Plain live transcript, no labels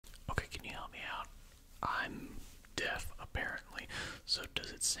I'm deaf, apparently. So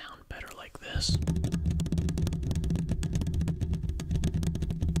does it sound better like this?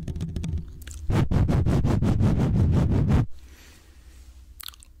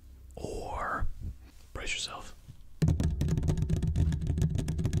 Or, brace yourself.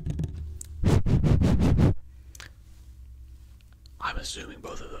 I'm assuming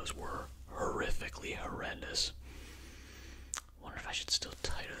both of those were horrifically horrendous. Wonder if I should still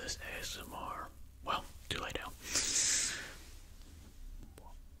title this ASMR. Well, too late now.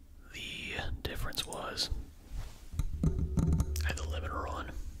 The difference was I had the limiter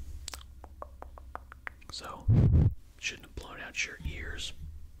on, so shouldn't have blown out your ears.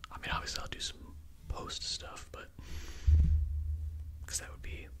 I mean, obviously I'll do some post stuff, but because that would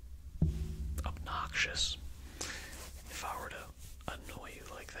be obnoxious if I were to annoy you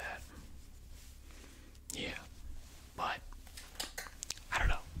like that. Yeah, but I don't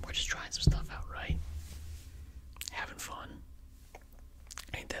know. We're just trying some stuff out, right? Having fun.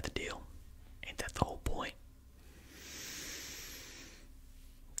 Ain't that the deal? Ain't that the whole point?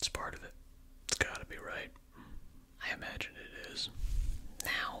 It's part of it. It's gotta be, right? I imagine it is.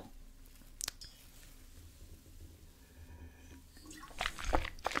 Now,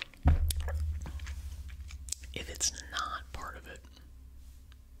 if it's not part of it,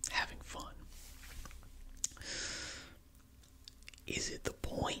 having fun, is it the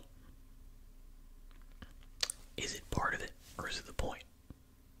point? Is it part of it, or is it the point?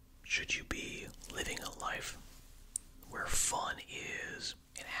 Should you be living a life where fun is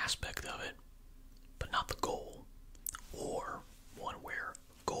an aspect of it, but not the goal, or one where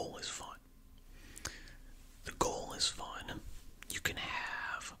goal is fun? The goal is fun. You can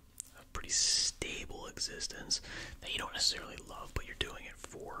have a pretty stable existence that you don't necessarily love, but you're doing it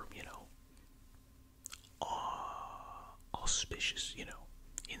for, auspicious,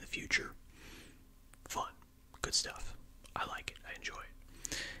 in the future. Fun. Good stuff. I like it. I enjoy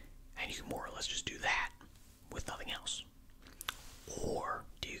it. And you can more or less just do that with nothing else. Or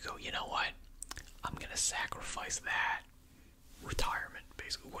do you go, you know what? I'm going to sacrifice that. Retirement,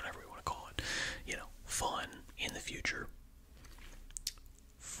 basically, whatever you want to call it. Fun in the future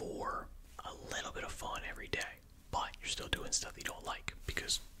for a little bit of fun every day. But you're still doing stuff you don't like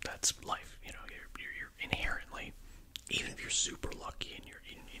because that's life. You're inherently, even if you're super lucky and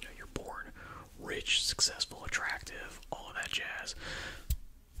you're born rich, successful, attractive, all of that jazz,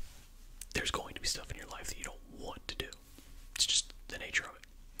 there's going to be stuff in your life that you don't want to do. It's just the nature of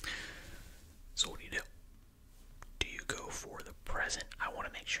it. So what do? Do you go for the present? I want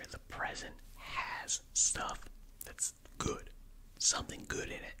to make sure the present has stuff that's good, something good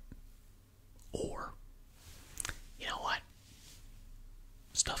in it. Or, you know what?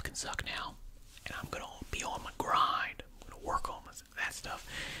 Stuff can suck now, and I'm going to be on my grind. I'm going to work on that stuff,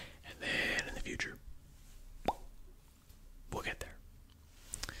 and then in the future, we'll get there.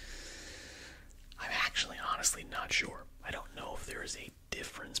 I'm actually honestly not sure. I don't know if there is a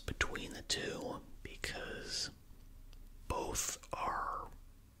difference between the two, because both are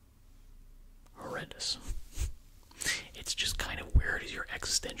horrendous. It's just kind of, where does your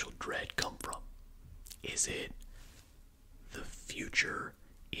existential dread come from? Is it the future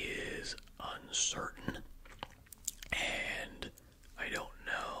is uncertain and I don't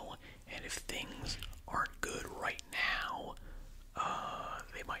know, and if things aren't good right now,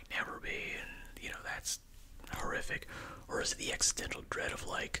 they might never be, and that's horrific? Or is it the existential dread of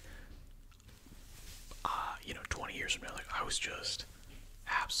 20 years from now, I was just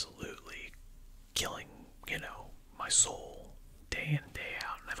absolutely killing, my soul day in and day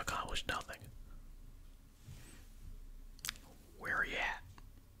out, and I've accomplished nothing? Where are you at?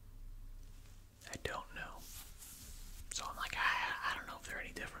 I don't know. So I'm like, I don't know if they're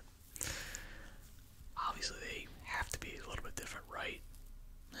any different. Obviously, they have to be a little bit different, right?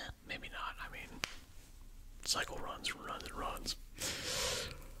 Maybe not. I mean, cycle runs and runs and runs.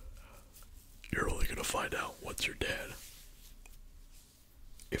 You're only gonna find out once you're dead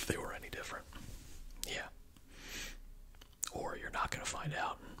if they were any different. Yeah. Or you're not gonna find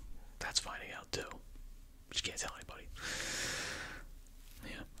out, and that's finding out too. But you can't tell anybody.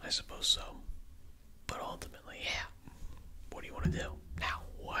 Yeah, I suppose so. But ultimately, yeah. What do you want to do? Now,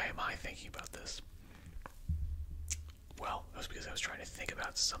 why am I thinking about this? Well, it was because I was trying to think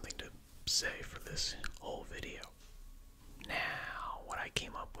about something to say for this whole video. Now, what I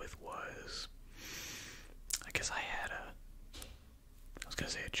came up with was, I guess I was going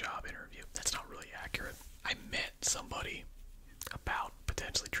to say a job interview. That's not really accurate. I met somebody about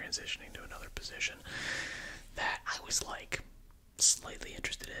potentially transitioning to another position that I was slightly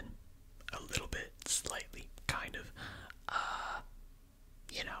interested in. A little bit, slightly, kind of.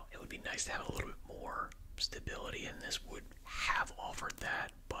 It would be nice to have a little bit more stability, and this would have offered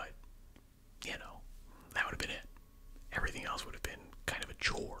that, but, you know, that would have been it. Everything else would have been kind of a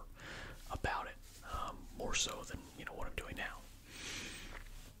chore about it, more so than, you know, what I'm doing now.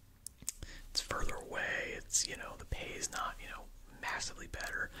 It's further away, it's, you know, the pay is not, you know, massively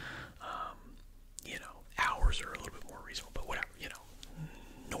better, you know, hours are a little bit more reasonable, but whatever, you know,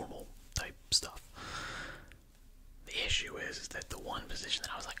 normal type stuff. The issue is that the one position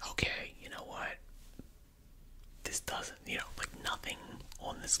that I was like, okay, you know what, this doesn't, you know, like nothing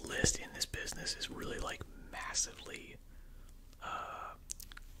on this list in this business is really like massively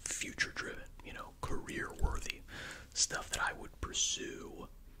future driven, you know, career worthy stuff that I would pursue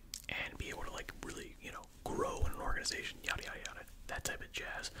and be able to like really, you know, grow in an organization, yada yada yada, that type of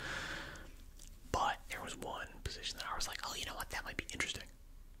jazz. But there was one position that I was like, oh, you know what, that might be interesting.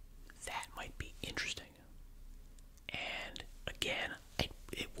 That might be interesting. And again,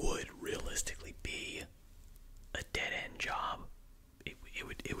 it would realistically be a dead end job. It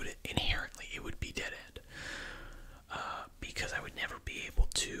would inherently, it would be dead end. Because I would never be able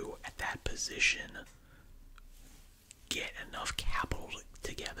to, at that position, get enough capital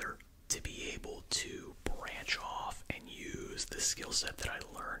together to be able to branch off and use the skill set that I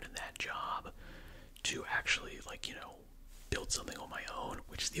learned in that job to actually, like, you know, build something on my own,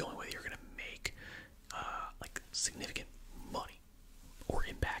 which is the only way that you're going to make, like, significant money or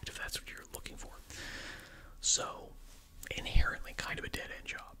impact, if that's what you're looking for. So, inherently kind of a dead-end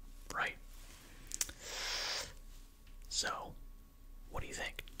job, right? So, what do you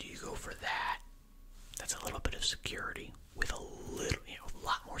think? Do you go for that? That's a little bit of security with a little, you know, a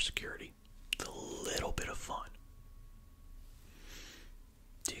lot more security with a little bit of fun.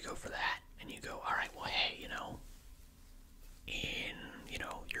 Do you go for that and you go, all right, well, hey, you know, in, you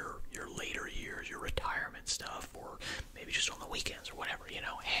know, your later years, your retirement stuff, or maybe just on the weekends or whatever, you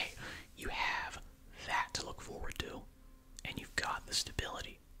know, hey, you have that to look forward to, and you've got the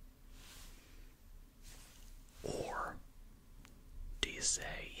stability. Or do you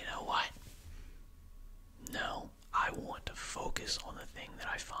say, you know what? No, I want to focus on the thing that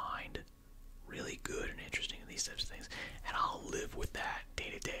I find really good and interesting in these types of things, and I'll live with that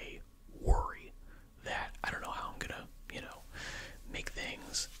day-to-day worry that I don't know how I'm gonna, you know, make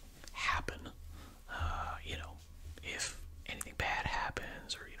things happen, you know, if anything bad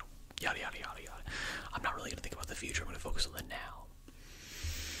happens, or, you know, yada yada yada yada. I'm not really gonna think about the future, I'm gonna focus on the now.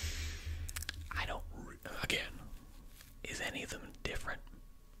 I don't, again, is any of them different?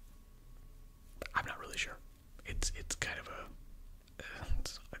 I'm not really sure. It's kind of a,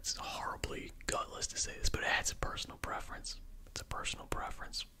 it's horribly gutless to say this, but it's a personal preference. It's a personal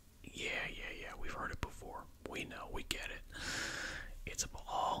preference. Yeah, we've heard it before. We know, we get it. It's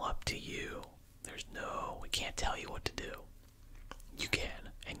all up to you. There's no, we can't tell you what to do. You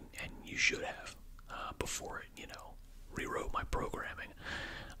can, and you should have, before it, you know, rewrote my programming.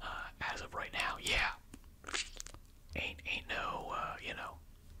 As of right now, yeah, ain't no, you know,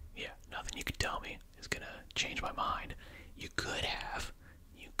 yeah, nothing you could tell me is gonna change my mind. You could have,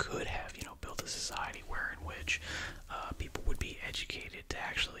 you know, built a society in which people would be educated to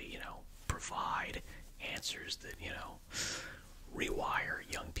actually, you know, provide answers that, you know, rewire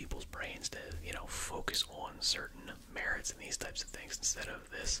young people's brains to, you know, focus on certain merits and these types of things instead of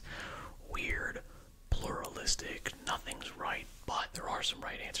this weird, pluralistic, nothing's right, but there are some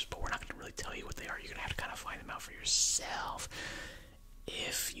right answers, but we're not going to really tell you what they are. You're going to have to kind of find them out for yourself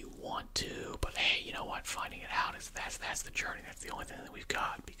if you want to, but hey, you know what, finding it out is that's the journey. That's the only thing that we've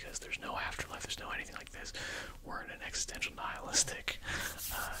got, because there's no afterlife, there's no anything like this. We're in an existential nihilistic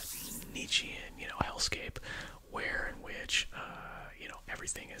Nietzschean, you know, hellscape where in which you know,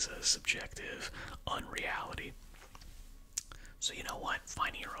 everything is a subjective unreality. So you know what,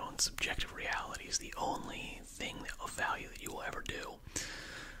 finding your own subjective reality is the only thing of value that you will ever do.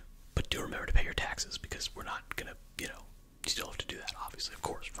 But do remember to pay your taxes, because we're not gonna, you know, you still have to do that, obviously, of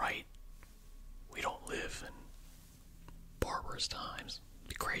course, right? We don't live in barbarous times. It'd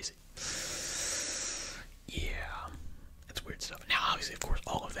be crazy. Yeah, it's weird stuff. Now, obviously, of course,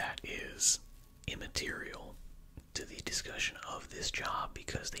 all of that is immaterial to the discussion of this job,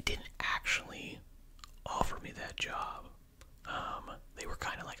 because they didn't actually offer me that job. They were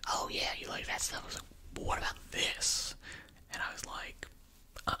kind of like, oh yeah, you like that stuff? I was like, but what about this? And I was like,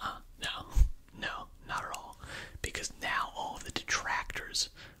 no, not at all. Because now all of the detractors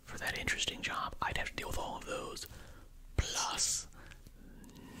for that interesting job, I'd have to deal with all of those, plus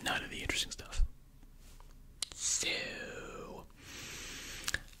none of the interesting stuff. So,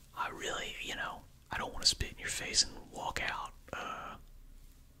 I really, you know, I don't want to spit in your face and walk out,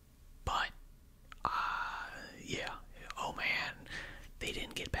 but, yeah, oh man, they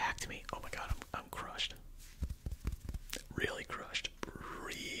didn't get back to me. Oh my god, I'm